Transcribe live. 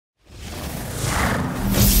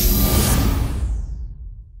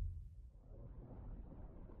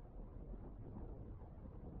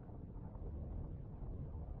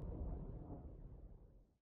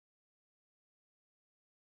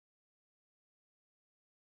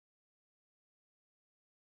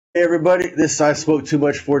Hey everybody, this is I Spoke Too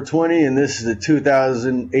Much 420, and this is the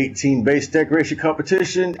 2018 base decoration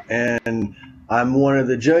competition, and I'm one of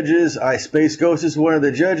the judges. Space Ghost is one of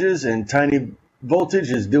the judges, and Tiny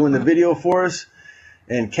Voltage is doing the video for us,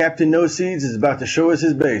 and Captain NoSeeds is about to show us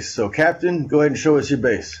his base. So Captain, go ahead and show us your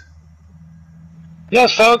base.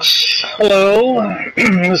 Yes, folks. Hello.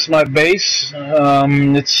 This is my base.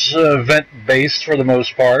 It's vent-based for the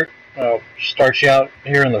most part. I'll start you out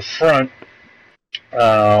here in the front.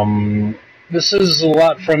 This is a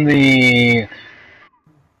lot from the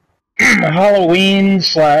Halloween /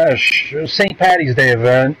 St. Patty's Day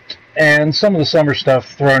event, and some of the summer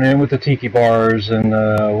stuff thrown in with the tiki bars and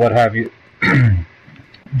what have you.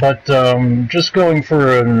 But just going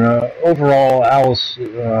for an overall Alice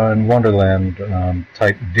in Wonderland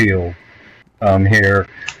type deal here.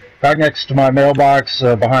 Back next to my mailbox,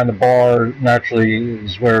 behind the bar, naturally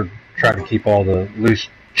is where I try to keep all the loose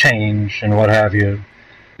change and what have you.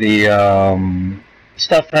 The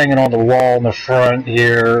stuff hanging on the wall in the front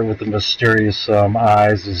here with the mysterious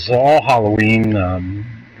eyes is all Halloween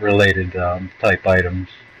related type items.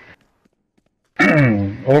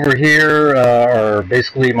 Over here are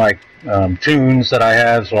basically my tunes that I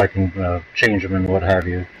have, so I can change them and what have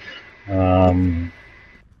you.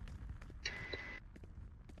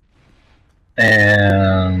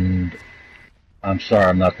 And I'm sorry,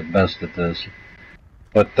 I'm not the best at this.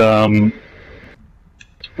 But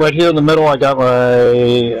right here in the middle, I got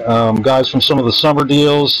my guys from some of the summer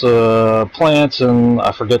deals, plants, and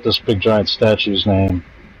I forget this big giant statue's name.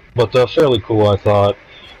 But fairly cool, I thought.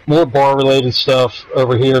 More bar-related stuff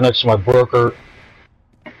over here next to my broker,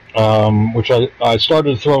 which I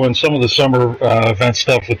started to throw in some of the summer event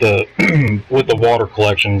stuff with the with the water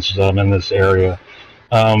collections in this area.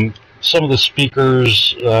 Some of the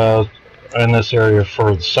speakers in this area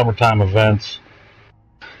for the summertime events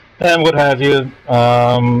and what have you.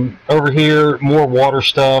 Over here, more water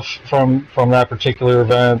stuff from that particular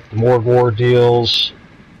event, the more gore deals,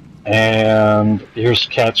 and here's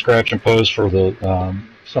cat scratch and pose for the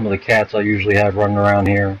some of the cats I usually have running around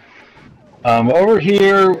here. Over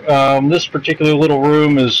here, this particular little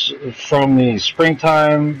room is from the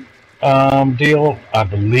springtime deal, I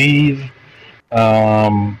believe.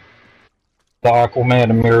 The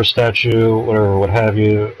Aquaman and mirror statue, whatever, what have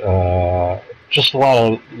you. Just a lot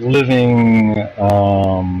of living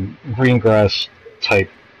green grass type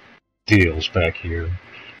deals back here.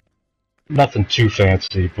 Nothing too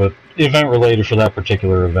fancy, but event related for that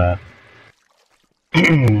particular event.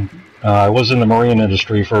 I was in the marine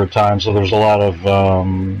industry for a time, so there's a lot of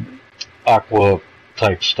aqua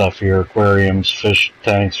type stuff here, aquariums, fish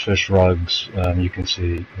tanks, fish rugs, you can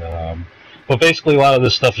see. But basically a lot of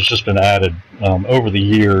this stuff has just been added over the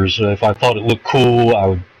years. If I thought it looked cool, I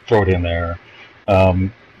would throw it in there.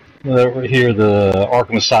 Over here, the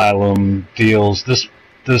Arkham Asylum deals.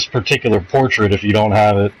 This particular portrait, if you don't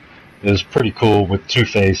have it, is pretty cool with two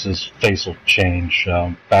faces. Face will change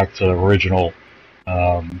back to the original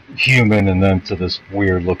human and then to this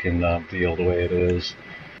weird looking deal the way it is.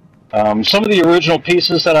 Some of the original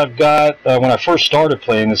pieces that I've got when I first started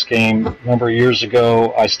playing this game a number of years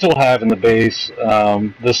ago, I still have in the base.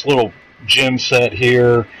 This little gym set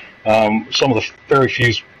here, some of the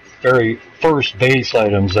very first base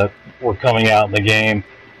items that were coming out in the game,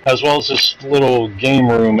 as well as this little game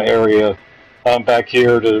room area back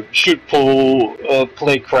here to shoot pool,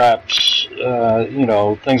 play craps, you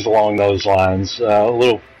know, things along those lines. A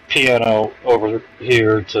little piano over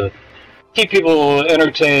here to keep people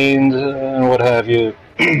entertained and what have you.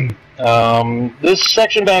 This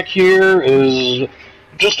section back here is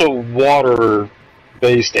just a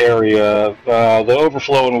water-based area. The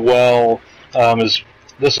overflowing well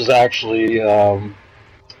this is actually,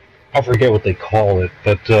 I forget what they call it,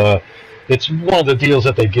 but it's one of the deals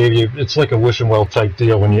that they gave you. It's like a wishing well type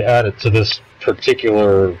deal when you add it to this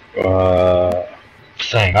particular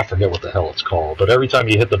thing. I forget what the hell it's called, but every time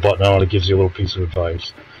you hit the button on it, it gives you a little piece of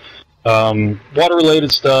advice.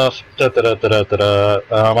 Water-related stuff. I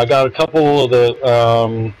got a couple of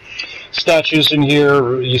the statues in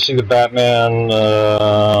here. You see the Batman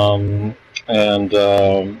and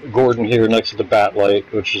Gordon here next to the bat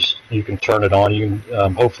light, which is, you can turn it on. You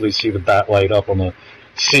can hopefully see the bat light up on the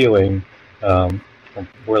ceiling from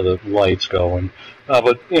where the light's going.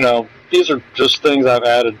 But, you know, these are just things I've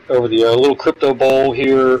added over the little crypto bowl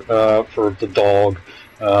here for the dog.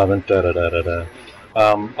 And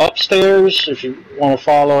upstairs, if you want to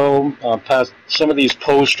follow past some of these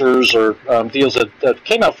posters or deals that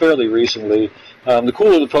came out fairly recently, the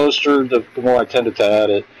cooler the poster, the more I tended to add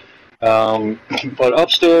it. But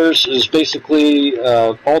upstairs is basically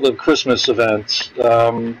all the Christmas events.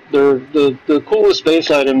 They're the coolest base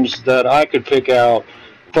items that I could pick out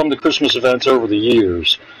from the Christmas events over the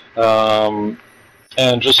years, and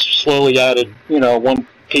just slowly added, one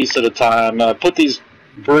piece at a time. I put these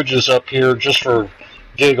bridges up here just for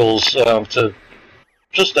giggles, to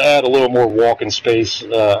add a little more walking space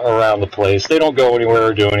around the place. They don't go anywhere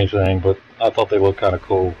or do anything, but I thought they looked kind of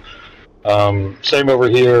cool. Same over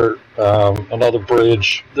here, another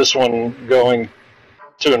bridge. This one going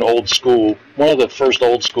to an old school, one of the first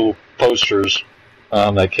old school posters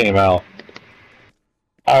that came out.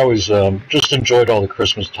 I always just enjoyed all the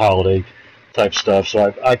Christmas holiday type stuff,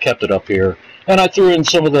 so I kept it up here. And I threw in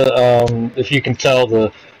some of the, if you can tell,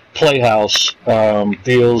 the Playhouse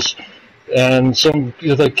deals and some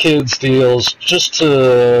of the kids deals, just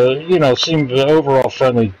to, seem an overall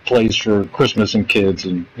friendly place for Christmas and kids,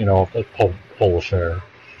 and, the whole affair.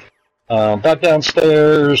 Back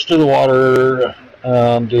downstairs to the water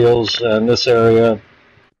deals in this area.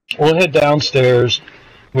 We'll head downstairs,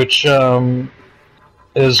 which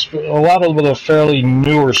is a lot of the fairly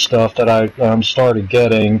newer stuff that I started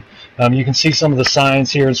getting. You can see some of the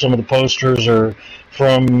signs here, and some of the posters are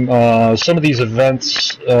from some of these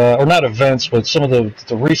events, or not events, but some of the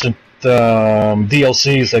recent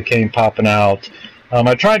DLCs that came popping out.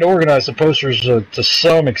 I tried to organize the posters to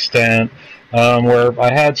some extent, where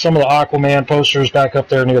I had some of the Aquaman posters back up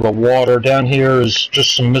there near the water. Down here is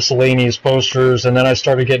just some miscellaneous posters, and then I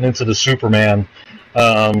started getting into the Superman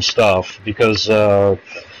stuff, because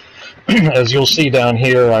as you'll see down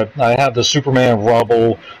here, I have the Superman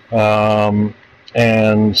rubble,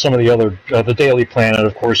 and some of the other, the Daily Planet,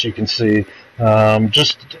 of course, you can see.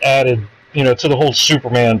 Just added, to the whole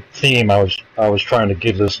Superman theme. I was trying to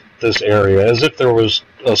give this area as if there was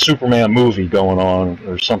a Superman movie going on,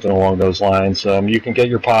 or something along those lines. You can get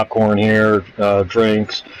your popcorn here,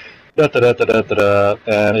 drinks, and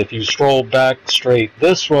if you stroll back straight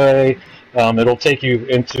this way, it'll take you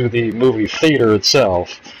into the movie theater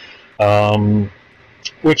itself,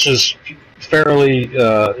 which is fairly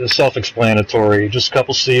self-explanatory. Just a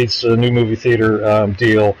couple seats, a new movie theater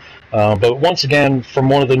deal. But once again, from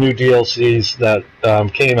one of the new DLCs that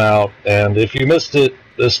came out, and if you missed it,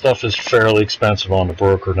 this stuff is fairly expensive on the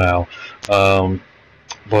broker now.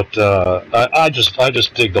 But I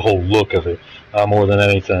just dig the whole look of it more than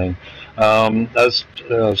anything.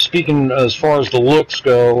 Speaking as far as the looks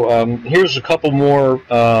go, here's a couple more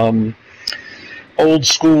old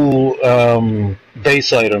school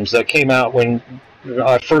base items that came out when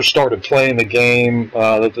I first started playing the game.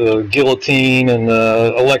 The guillotine and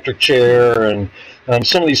the electric chair, and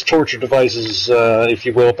some of these torture devices, if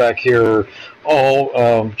you will, back here, are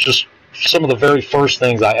all just some of the very first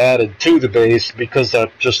things I added to the base, because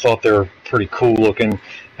I just thought they were pretty cool looking.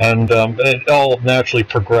 And it all naturally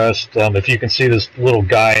progressed. If you can see this little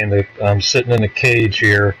guy sitting in the cage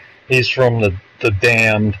here, he's from the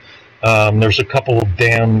Damned. There's a couple of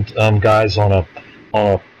Damned guys on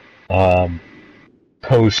a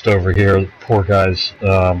coast over here. Poor guys.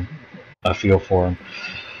 I feel for them.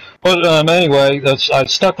 But anyway, I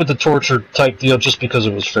stuck with the torture type deal just because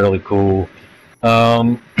it was fairly cool.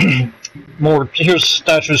 Here's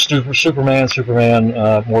statues of Superman,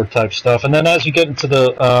 more type stuff. And then as you get into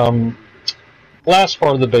the last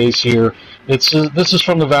part of the base here, this is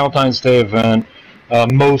from the Valentine's Day event,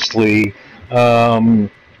 mostly.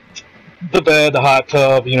 The bed, the hot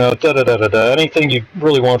tub, anything you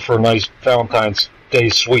really want for a nice Valentine's Day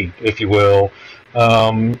suite, if you will.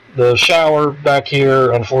 The shower back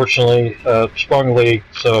here, unfortunately, sprung a leak,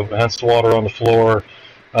 so hence the water on the floor.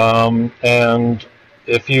 And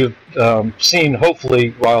if you've seen,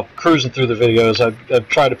 hopefully, while cruising through the videos, I've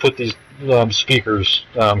tried to put these speakers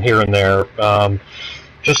here and there,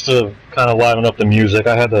 just to kind of liven up the music.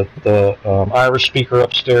 I had the Irish speaker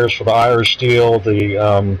upstairs for the Irish deal.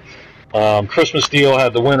 The Christmas deal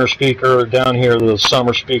had the winter speaker. Down here, the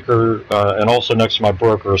summer speaker, and also next to my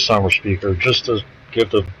broker, a summer speaker, just to give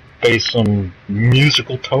the bass some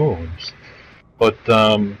musical tones. But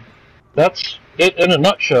that's it in a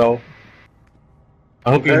nutshell. I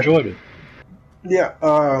hope you enjoyed it. Yeah.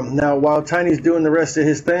 Now, while Tiny's doing the rest of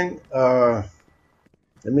his thing, let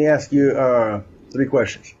me ask you 3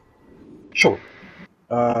 questions. Sure.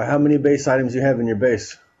 How many base items do you have in your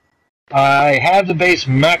base? I have the base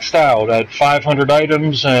maxed out at 500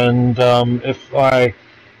 items, and if I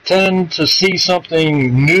tend to see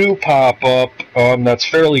something new pop up that's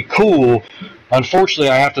fairly cool, unfortunately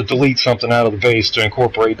I have to delete something out of the base to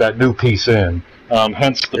incorporate that new piece in.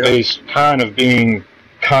 Hence the base kind of being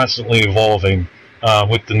constantly evolving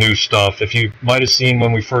with the new stuff. If you might have seen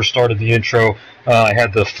when we first started the intro, I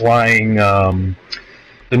had the flying, the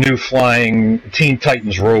new flying Teen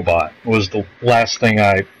Titans robot was the last thing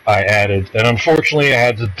I added, and unfortunately I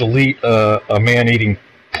had to delete a man-eating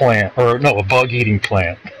plant, or no, a bug-eating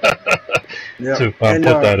plant to put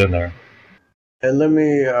that in there. And let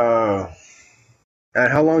me. And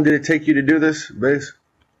how long did it take you to do this base?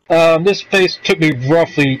 This base took me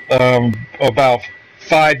roughly about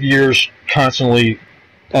 5 years, constantly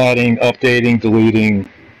adding, updating, deleting,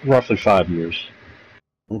 roughly 5 years.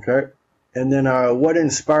 Okay. And then what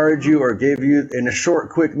inspired you or gave you, in a short,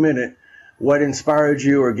 quick minute, what inspired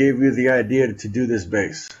you or gave you the idea to do this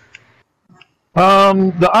base?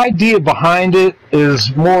 The idea behind it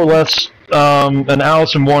is more or less an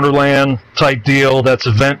Alice in Wonderland type deal that's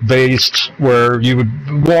event-based, where you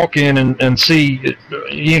would walk in and see,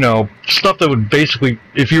 you know, stuff that would basically,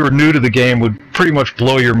 if you were new to the game, would pretty much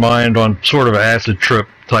blow your mind on sort of an acid trip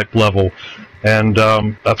type level. And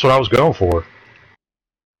that's what I was going for.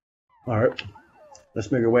 All right.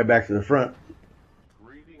 Let's make our way back to the front.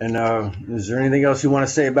 And is there anything else you want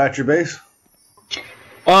to say about your base?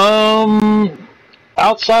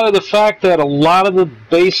 Outside of the fact that a lot of the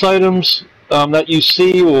base items that you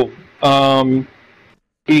see will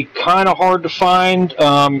be kind of hard to find,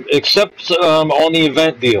 except on the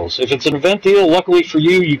event deals. If it's an event deal, luckily for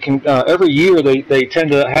you, you can every year they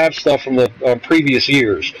tend to have stuff from the previous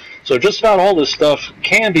years. So just about all this stuff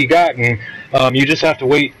can be gotten. You just have to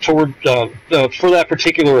wait toward for that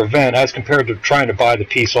particular event, as compared to trying to buy the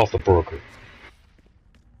piece off the broker.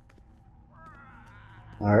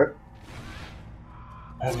 All right.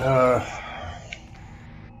 And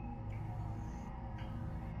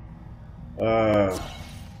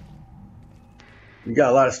you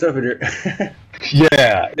got a lot of stuff in here.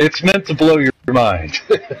 Yeah, it's meant to blow your mind.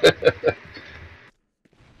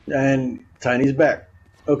 And Tiny's back.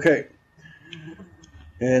 Okay.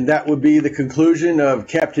 And that would be the conclusion of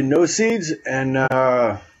Captain NoSeeds. And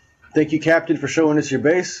thank you, Captain, for showing us your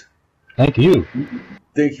base. Thank you.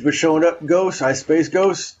 Thank you for showing up, Ghost, iSpace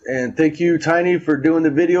Ghost. And thank you, Tiny, for doing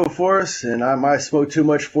the video for us. And I'm I Smoke Too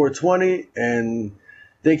Much 420. And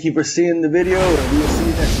thank you for seeing the video, and we will see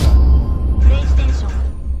you next time.